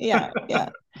 Yeah.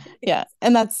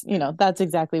 And that's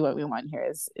exactly what we want here.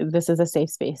 Is this is a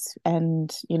safe space,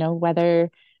 and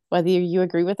whether you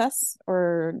agree with us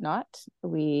or not,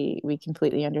 we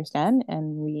completely understand,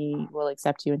 and we will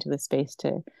accept you into the space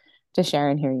to share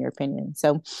and hear your opinion.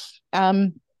 So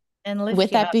and with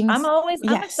that being, I'm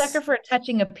a sucker for a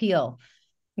touching appeal.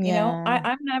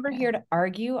 I'm never here to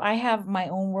argue. I have my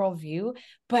own worldview,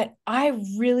 but I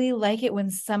really like it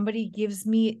when somebody gives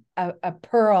me a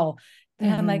pearl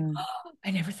that I'm like, oh,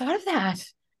 I never thought of that.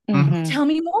 Tell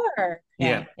me more.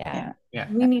 Yeah.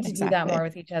 We need to do that more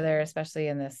with each other, especially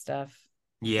in this stuff.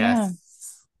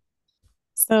 Yes.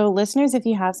 So listeners, if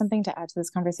you have something to add to this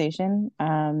conversation,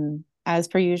 as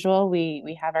per usual,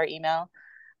 we have our email,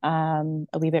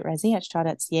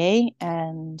 aweebitresi@shaw.ca,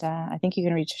 and I think you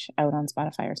can reach out on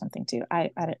Spotify or something too. I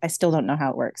still don't know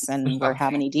how it works, and we're how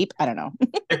many deep? I don't know.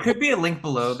 There could be a link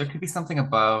below. There could be something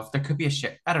above. There could be a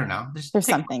shit. I don't know. There's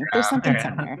something. There's something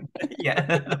somewhere.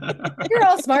 Yeah. You're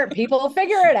all smart people.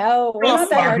 Figure it out. We're all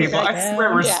smart people. I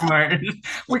swear we're smart.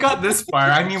 We got this far.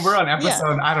 I mean, we're on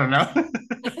episode. I don't know.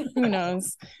 Who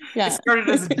knows? Yeah. It started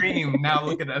as a dream. Now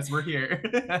look at us. We're here.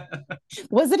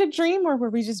 Was it a dream, or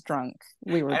were we just drunk?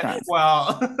 We were drunk.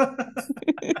 Well.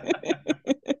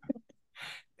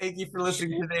 Thank you for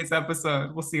listening to today's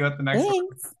episode. We'll see you at the next one.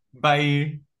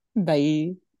 Bye.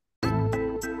 Bye.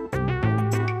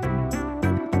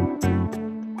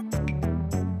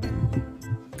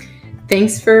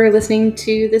 Thanks for listening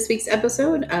to this week's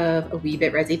episode of A Wee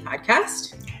Bit Resi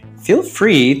podcast. Feel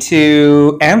free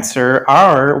to answer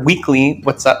our weekly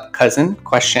 "What's Up, Cousin?"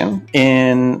 question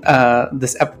in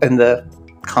the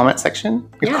comment section,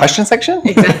 question section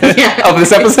of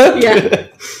this episode.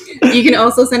 You can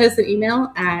also send us an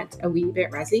email at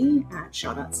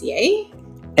aweebitresi@shaw.ca.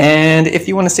 And if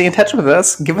you want to stay in touch with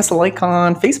us, give us a like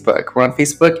on Facebook. We're on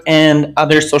Facebook and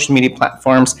other social media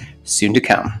platforms soon to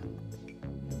come.